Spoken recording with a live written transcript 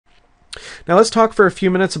Now let's talk for a few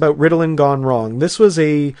minutes about Ritalin Gone Wrong. This was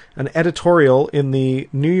an editorial in the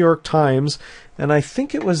New York Times, and I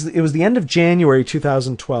think it was the end of January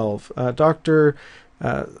 2012. Dr.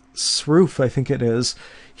 Sroof, I think it is.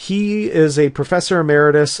 He is a professor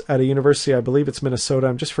emeritus at a university, I believe it's Minnesota.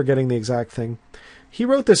 I'm just forgetting the exact thing. He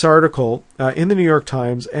wrote this article in the New York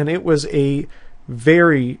Times, and it was a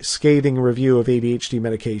very scathing review of ADHD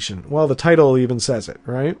medication. Well, the title even says it,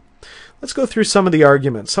 right? Let's go through some of the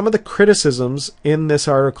arguments. Some of the criticisms in this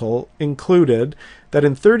article included that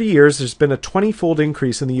in 30 years, there's been a 20-fold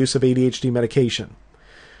increase in the use of ADHD medication.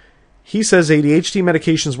 He says ADHD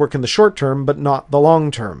medications work in the short term, but not the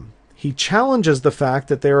long term. He challenges the fact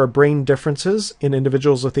that there are brain differences in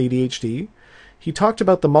individuals with ADHD. He talked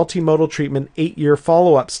about the multimodal treatment 8-year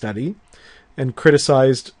follow-up study and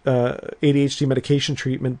criticized ADHD medication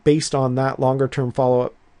treatment based on that longer-term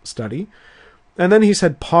follow-up study. And then he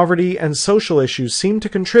said poverty and social issues seem to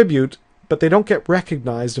contribute, but they don't get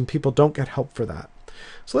recognized and people don't get help for that.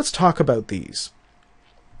 So let's talk about these.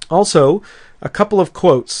 Also, a couple of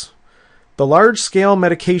quotes. The large-scale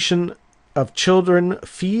medication of children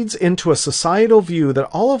feeds into a societal view that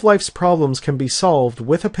all of life's problems can be solved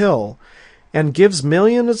with a pill and gives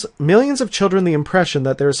millions of children the impression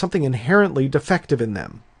that there is something inherently defective in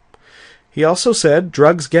them. He also said,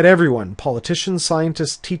 drugs get everyone, politicians,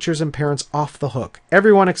 scientists, teachers, and parents off the hook.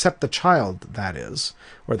 Everyone except the child, that is,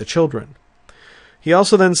 or the children. He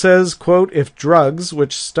also then says, quote, if drugs,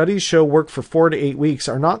 which studies show work for 4 to 8 weeks,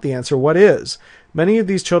 are not the answer, what is? Many of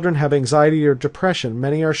these children have anxiety or depression.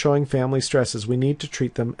 Many are showing family stresses. We need to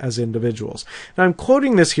treat them as individuals. Now, I'm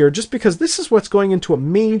quoting this here just because this is what's going into a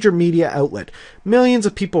major media outlet. Millions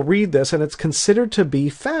of people read this, and it's considered to be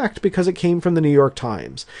fact because it came from the New York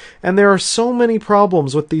Times. And there are so many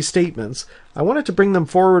problems with these statements. I wanted to bring them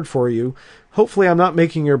forward for you. Hopefully, I'm not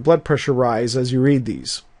making your blood pressure rise as you read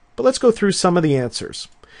these. But let's go through some of the answers.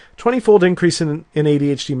 20-fold increase in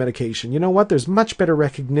ADHD medication. You know what? There's much better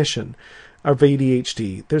recognition of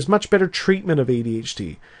ADHD. There's much better treatment of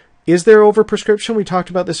ADHD. Is there overprescription? We talked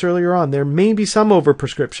about this earlier on. There may be some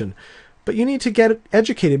overprescription, but you need to get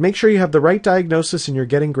educated. Make sure you have the right diagnosis and you're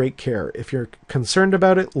getting great care. If you're concerned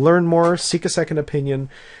about it, learn more, seek a second opinion,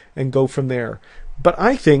 and go from there. But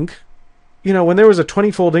I think, you know, when there was a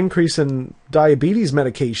 20-fold increase in diabetes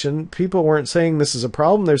medication, people weren't saying this is a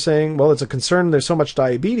problem. They're saying, well, it's a concern. There's so much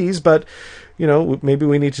diabetes, but, you know, maybe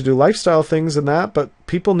we need to do lifestyle things and that, but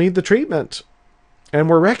people need the treatment. And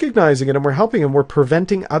we're recognizing it and we're helping them. We're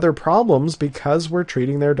preventing other problems because we're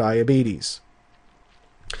treating their diabetes.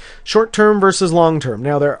 Short-term versus long-term.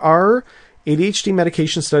 Now, there are ADHD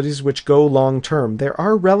medication studies which go long-term. There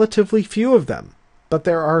are relatively few of them, but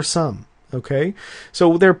there are some. Okay,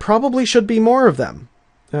 so there probably should be more of them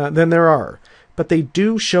than there are, but they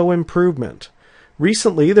do show improvement.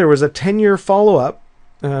 Recently, there was a 10-year follow-up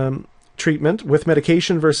treatment with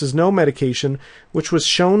medication versus no medication, which was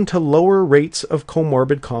shown to lower rates of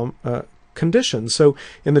comorbid conditions. So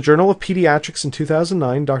in the Journal of Pediatrics in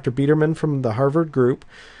 2009, Dr. Biederman from the Harvard group,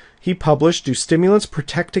 he published, Do Stimulants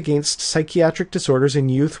Protect Against Psychiatric Disorders in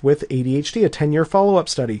Youth with ADHD, a 10-year follow-up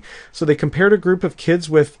study. So they compared a group of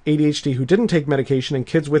kids with ADHD who didn't take medication and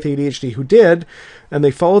kids with ADHD who did, and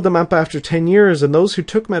they followed them up after 10 years, and those who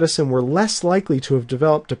took medicine were less likely to have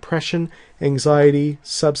developed depression, anxiety,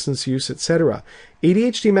 substance use, etc.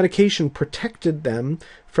 ADHD medication protected them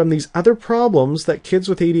from these other problems that kids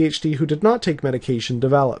with ADHD who did not take medication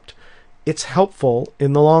developed. It's helpful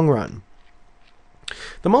in the long run.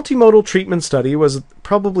 The multimodal treatment study was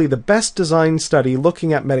probably the best designed study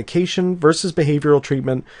looking at medication versus behavioral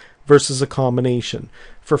treatment versus a combination.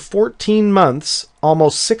 For 14 months,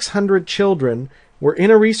 almost 600 children were in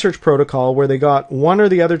a research protocol where they got one or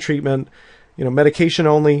the other treatment, you know, medication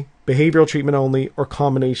only, behavioral treatment only, or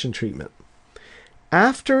combination treatment.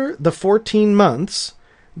 After the 14 months,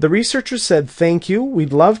 the researchers said, thank you,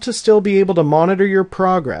 we'd love to still be able to monitor your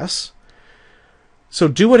progress. So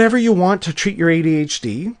do whatever you want to treat your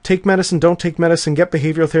ADHD. Take medicine, don't take medicine, get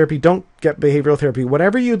behavioral therapy, don't get behavioral therapy,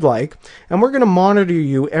 whatever you'd like. And we're going to monitor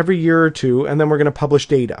you every year or two, and then we're going to publish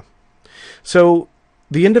data. So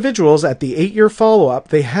the individuals at the 8-year follow-up,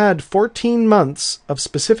 they had 14 months of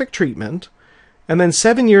specific treatment, and then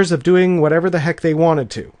 7 years of doing whatever the heck they wanted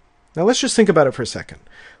to. Now let's just think about it for a second.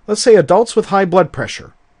 Let's say adults with high blood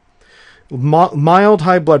pressure. Mild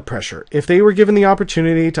high blood pressure, if they were given the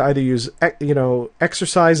opportunity to either use,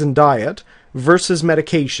 exercise and diet versus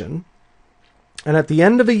medication, and at the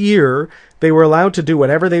end of a year, they were allowed to do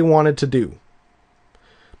whatever they wanted to do.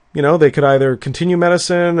 You know, they could either continue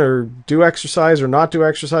medicine or do exercise or not do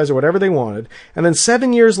exercise or whatever they wanted. And then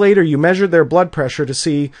 7 years later, you measured their blood pressure to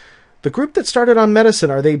see, the group that started on medicine,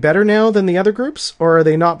 are they better now than the other groups, or are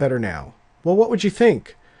they not better now? Well, what would you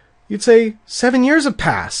think? You'd say 7 years have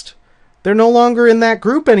passed. They're no longer in that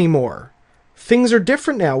group anymore. Things are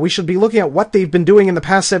different now. We should be looking at what they've been doing in the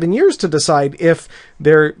past 7 years to decide if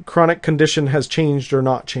their chronic condition has changed or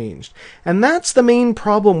not changed. And that's the main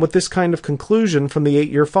problem with this kind of conclusion from the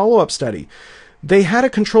 8-year follow-up study. They had a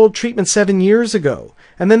controlled treatment 7 years ago,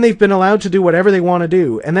 and then they've been allowed to do whatever they want to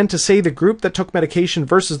do. And then to say the group that took medication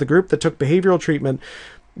versus the group that took behavioral treatment,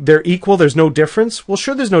 they're equal, there's no difference. Well,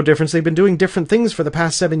 sure, there's no difference. They've been doing different things for the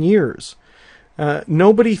past 7 years.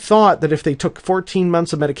 Nobody thought that if they took 14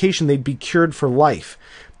 months of medication, they'd be cured for life.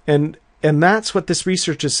 And that's what this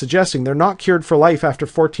research is suggesting. They're not cured for life after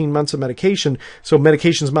 14 months of medication, so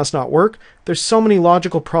medications must not work. There's so many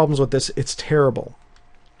logical problems with this, it's terrible.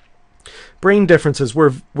 Brain differences. We're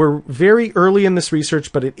very early in this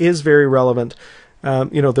research, but it is very relevant.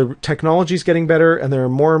 The technology is getting better, and there are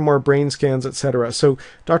more and more brain scans, etc. So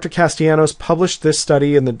Dr. Castellanos published this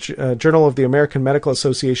study in the Journal of the American Medical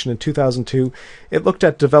Association in 2002. It looked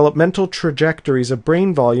at developmental trajectories of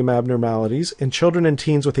brain volume abnormalities in children and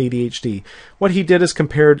teens with ADHD. What he did is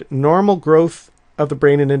compared normal growth of the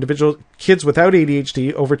brain in individual kids without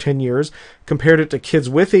ADHD over 10 years, compared it to kids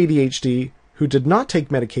with ADHD who did not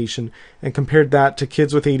take medication, and compared that to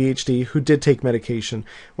kids with ADHD who did take medication.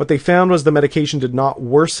 What they found was the medication did not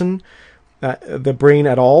worsen the brain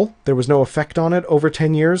at all. There was no effect on it over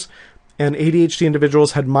 10 years, and ADHD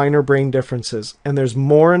individuals had minor brain differences. And there's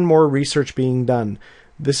more and more research being done.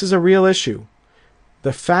 This is a real issue.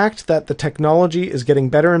 The fact that the technology is getting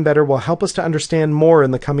better and better will help us to understand more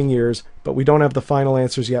in the coming years, but we don't have the final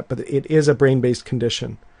answers yet, but it is a brain-based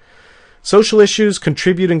condition. Social issues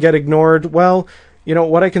contribute and get ignored. Well,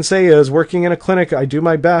 what I can say is, working in a clinic, I do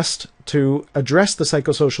my best to address the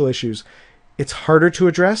psychosocial issues. It's harder to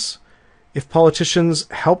address. If politicians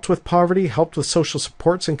helped with poverty, helped with social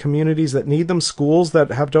supports in communities that need them, schools that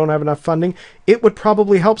don't have enough funding, it would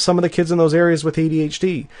probably help some of the kids in those areas with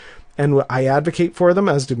ADHD. And I advocate for them,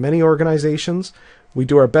 as do many organizations. We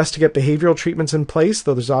do our best to get behavioral treatments in place,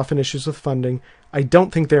 though there's often issues with funding. I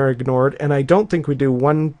don't think they're ignored, and I don't think we do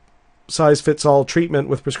one-size-fits-all treatment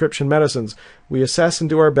with prescription medicines. We assess and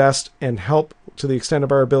do our best and help to the extent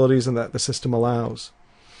of our abilities and that the system allows.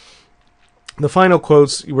 The final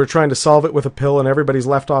quotes, we're trying to solve it with a pill and everybody's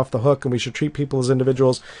left off the hook and we should treat people as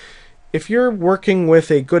individuals. If you're working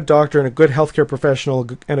with a good doctor and a good healthcare professional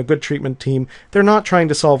and a good treatment team, they're not trying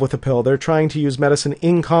to solve with a pill. They're trying to use medicine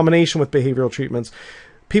in combination with behavioral treatments.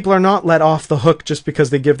 People are not let off the hook just because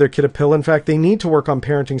they give their kid a pill. In fact, they need to work on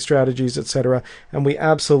parenting strategies, etc. And we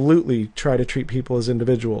absolutely try to treat people as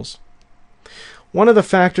individuals. One of the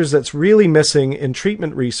factors that's really missing in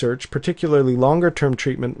treatment research, particularly longer-term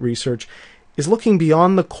treatment research, is looking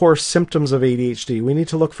beyond the core symptoms of ADHD. We need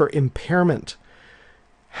to look for impairment.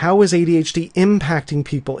 How is ADHD impacting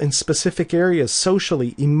people in specific areas,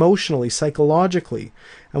 socially, emotionally, psychologically?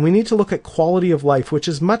 And we need to look at quality of life, which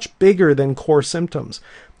is much bigger than core symptoms.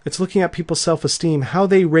 It's looking at people's self-esteem, how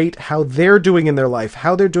they rate how they're doing in their life,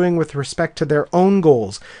 how they're doing with respect to their own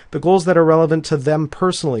goals, the goals that are relevant to them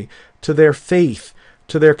personally, to their faith,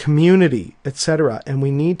 to their community, etc. And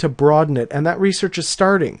we need to broaden it, and that research is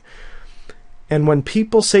starting. And when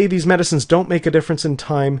people say these medicines don't make a difference in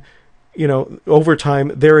time, over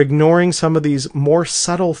time, they're ignoring some of these more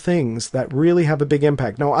subtle things that really have a big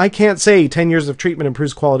impact. Now, I can't say 10 years of treatment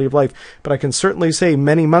improves quality of life, but I can certainly say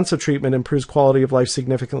many months of treatment improves quality of life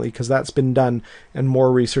significantly because that's been done and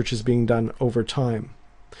more research is being done over time.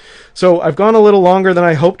 So I've gone a little longer than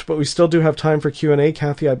I hoped, but we still do have time for Q&A.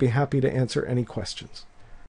 Kathy, I'd be happy to answer any questions.